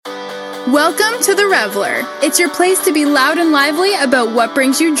Welcome to The Reveler. It's your place to be loud and lively about what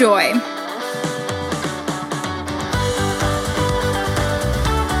brings you joy.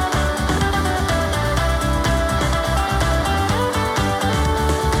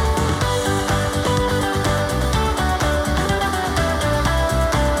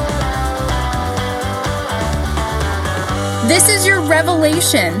 This is your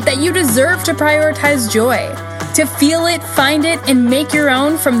revelation that you deserve to prioritize joy, to feel it, find it, and make your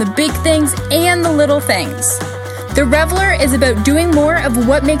own from the big things and the little things. The Reveler is about doing more of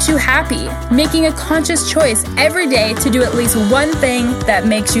what makes you happy, making a conscious choice every day to do at least one thing that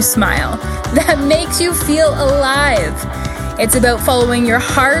makes you smile, that makes you feel alive. It's about following your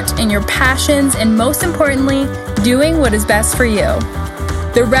heart and your passions, and most importantly, doing what is best for you.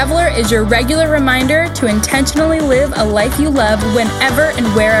 The Reveler is your regular reminder to intentionally live a life you love whenever and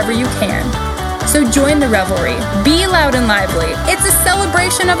wherever you can. So join the revelry, be loud and lively. It's a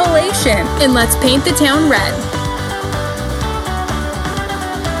celebration of elation, and let's paint the town red.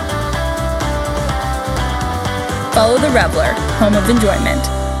 Follow the Reveler, home of enjoyment.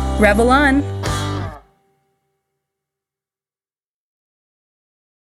 Revel on.